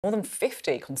More than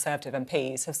 50 Conservative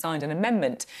MPs have signed an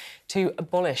amendment to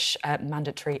abolish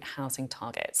mandatory housing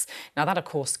targets. Now, that, of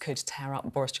course, could tear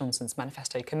up Boris Johnson's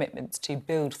manifesto commitment to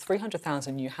build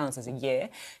 300,000 new houses a year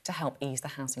to help ease the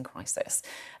housing crisis.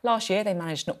 Last year, they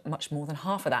managed not much more than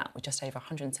half of that, with just over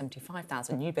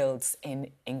 175,000 new builds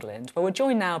in England. Well, we're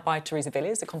joined now by Theresa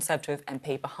Villiers, the Conservative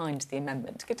MP behind the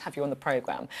amendment. Good to have you on the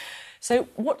programme. So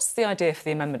what's the idea for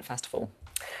the amendment, first of all?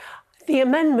 The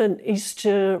amendment is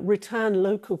to return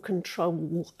local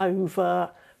control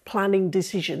over planning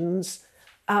decisions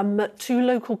to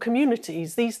local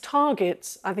communities. These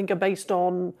targets, I think, are based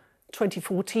on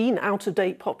 2014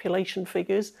 out-of-date population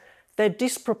figures. They're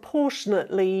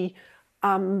disproportionately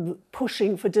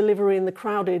pushing for delivery in the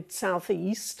crowded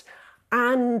southeast.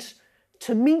 And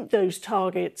to meet those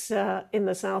targets in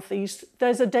the southeast,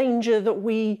 there's a danger that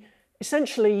we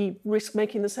essentially risk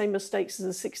making the same mistakes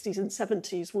as the 60s and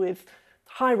 70s with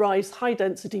high-rise,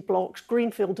 high-density blocks,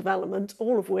 greenfield development,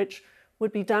 all of which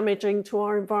would be damaging to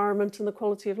our environment and the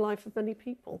quality of life of many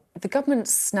people. The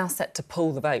government's now set to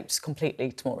pull the vote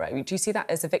completely tomorrow. Do you see that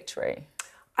as a victory?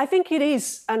 I think it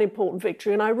is an important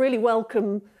victory, and I really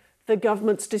welcome the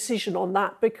government's decision on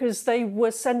that, because they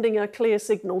were sending a clear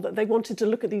signal that they wanted to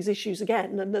look at these issues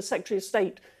again, and the Secretary of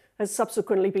State has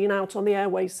subsequently been out on the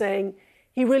airways saying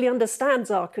he really understands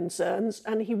our concerns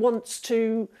and he wants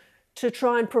to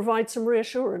try and provide some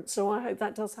reassurance. So I hope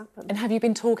that does happen. And have you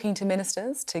been talking to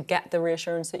ministers to get the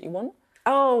reassurance that you want?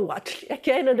 Oh,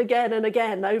 again and again and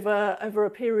again over a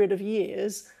period of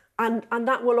years. And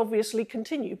that will obviously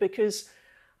continue because,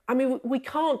 I mean, we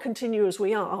can't continue as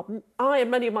we are. I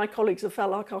and many of my colleagues have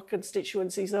felt like our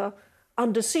constituencies are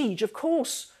under siege. Of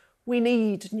course, we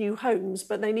need new homes,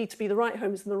 but they need to be the right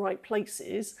homes in the right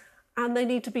places. And they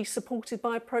need to be supported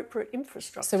by appropriate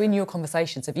infrastructure. So in your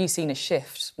conversations, have you seen a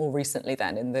shift more recently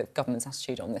then in the government's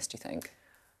attitude on this, do you think?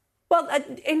 Well,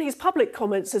 in his public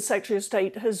comments, the Secretary of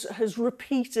State has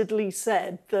repeatedly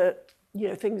said that, you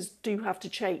know, things do have to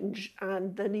change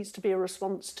and there needs to be a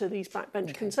response to these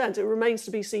backbench concerns. It remains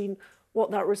to be seen what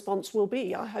that response will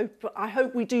be. I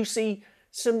hope we do see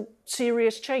some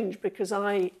serious change, because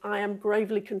I am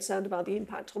gravely concerned about the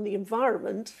impact on the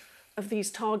environment of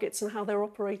these targets and how they're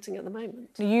operating at the moment.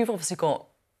 You've obviously got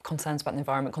concerns about the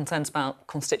environment, concerns about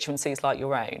constituencies like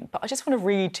your own, but I just want to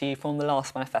read to you from the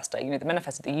last manifesto, you know, the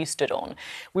manifesto that you stood on.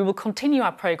 We will continue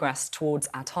our progress towards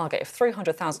our target of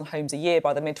 300,000 homes a year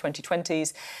by the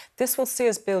mid-2020s. This will see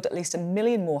us build at least 1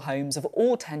 million more homes of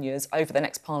all tenures over the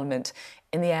next Parliament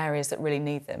in the areas that really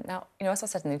need them. Now, you know, as I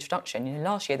said in the introduction, you know,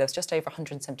 last year there was just over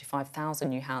 175,000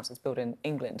 new houses built in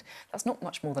England. That's not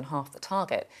much more than half the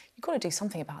target. You've got to do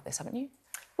something about this, haven't you?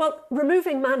 Well,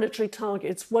 removing mandatory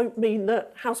targets won't mean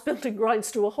that house building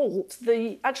grinds to a halt.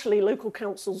 Actually, local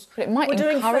councils were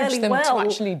doing fairly well to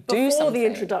actually do before something. The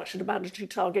introduction of mandatory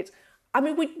targets. I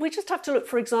mean, we just have to look,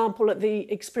 for example, at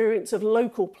the experience of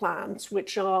local plans,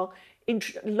 which are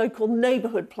local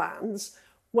neighbourhood plans,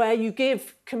 where you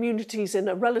give communities in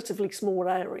a relatively small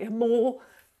area more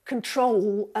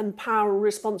control and power and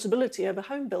responsibility over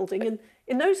home building. And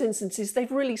in those instances,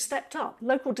 they've really stepped up.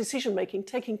 Local decision-making,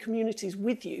 taking communities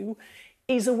with you,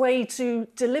 is a way to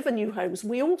deliver new homes.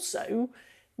 We also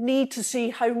need to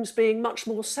see homes being much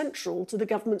more central to the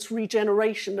government's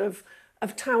regeneration of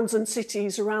towns and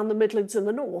cities around the Midlands and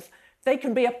the North. They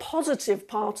can be a positive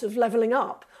part of levelling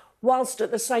up, whilst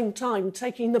at the same time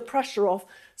taking the pressure off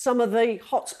some of the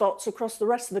hotspots across the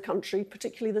rest of the country,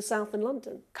 particularly the south and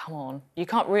London. Come on, you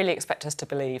can't really expect us to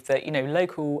believe that, you know,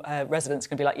 local residents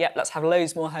can be like, yep, let's have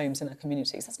loads more homes in our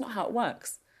communities. That's not how it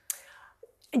works.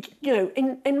 You know,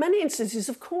 in many instances,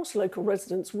 of course, local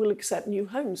residents will accept new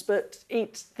homes, but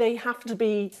they have to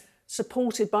be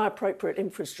supported by appropriate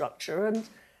infrastructure,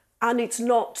 and it's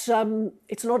not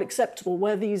acceptable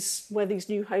where these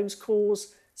new homes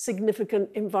cause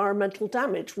significant environmental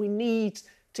damage. We need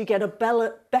to get a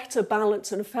better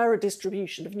balance and a fairer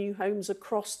distribution of new homes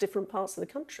across different parts of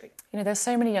the country. You know, there's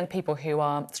so many young people who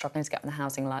are struggling to get on the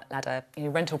housing ladder. You know,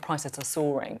 rental prices are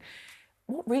soaring.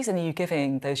 What reason are you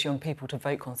giving those young people to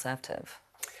vote Conservative?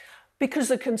 Because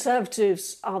the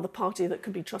Conservatives are the party that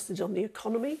can be trusted on the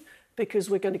economy, because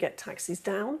we're going to get taxes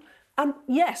down, and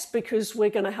yes, because we're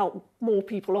going to help more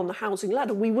people on the housing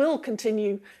ladder. We will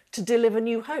continue to deliver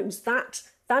new homes. That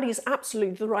is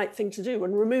absolutely the right thing to do,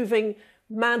 and removing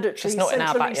mandatory,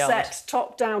 centrally set,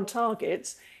 top-down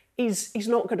targets is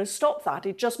not going to stop that.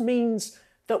 It just means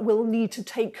that we'll need to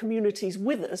take communities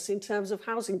with us in terms of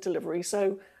housing delivery.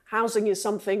 So housing is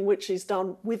something which is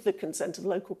done with the consent of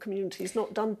local communities,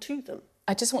 not done to them.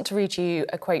 I just want to read you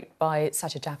a quote by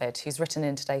Sajid Javid, who's written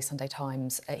in today's Sunday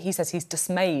Times. He says he's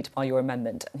dismayed by your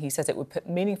amendment, and he says it would put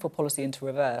meaningful policy into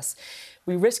reverse.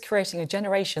 We risk creating a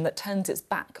generation that turns its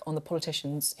back on the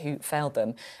politicians who failed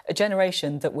them, a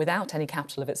generation that, without any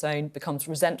capital of its own, becomes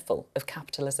resentful of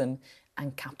capitalism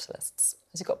and capitalists.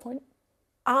 Has he got a point?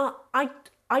 I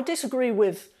disagree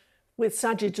with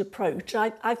Sajid's approach.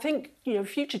 I think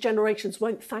future generations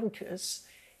won't thank us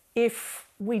if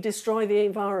we destroy the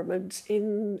environment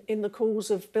in the cause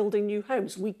of building new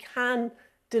homes. We can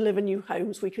deliver new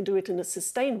homes. We can do it in a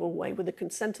sustainable way with the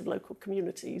consent of local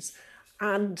communities.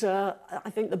 And I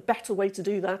think the better way to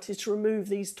do that is to remove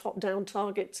these top-down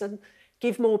targets and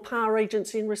give more power,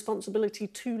 agency and responsibility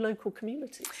to local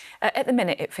communities. At the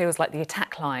minute, it feels like the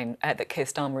attack line that Keir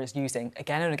Starmer is using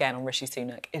again and again on Rishi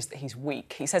Sunak is that he's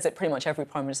weak. He says it pretty much every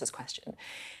Prime Minister's question.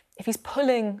 If he's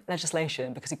pulling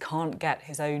legislation because he can't get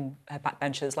his own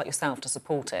backbenchers like yourself to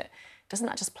support it, doesn't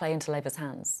that just play into Labour's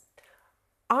hands?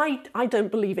 I don't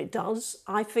believe it does.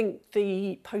 I think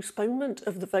the postponement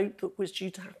of the vote that was due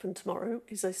to happen tomorrow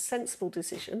is a sensible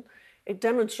decision. It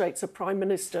demonstrates a Prime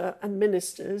Minister and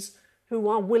ministers who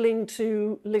are willing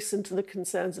to listen to the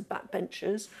concerns of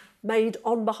backbenchers made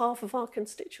on behalf of our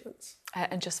constituents.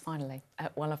 And just finally,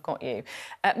 while I've got you,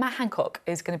 Matt Hancock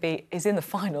is in the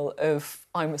final of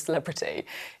I'm a Celebrity.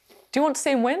 Do you want to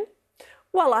see him win?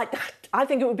 Well, I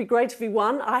think it would be great if he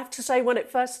won. I have to say, when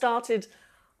it first started,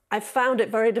 I found it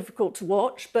very difficult to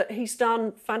watch, but he's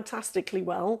done fantastically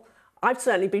well. I've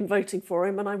certainly been voting for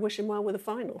him and I wish him well with the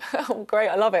final. Oh, great,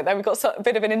 I love it. Then we've got a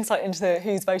bit of an insight into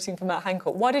who's voting for Matt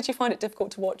Hancock. Why did you find it difficult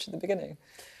to watch at the beginning?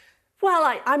 Well,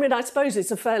 I suppose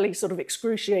it's a fairly sort of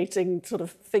excruciating sort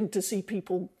of thing to see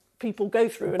people go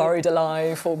through. Buried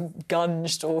alive or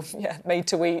gunged or made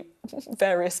to eat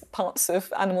various parts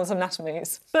of animals'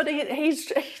 anatomies. But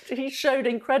he's showed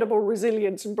incredible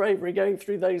resilience and bravery going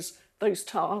through those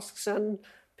tasks, and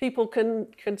people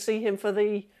can see him for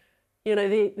the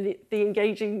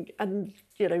engaging and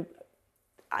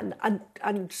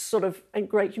and sort of a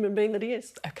great human being that he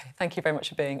is. OK, thank you very much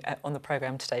for being on the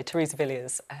programme today. Theresa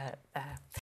Villiers there.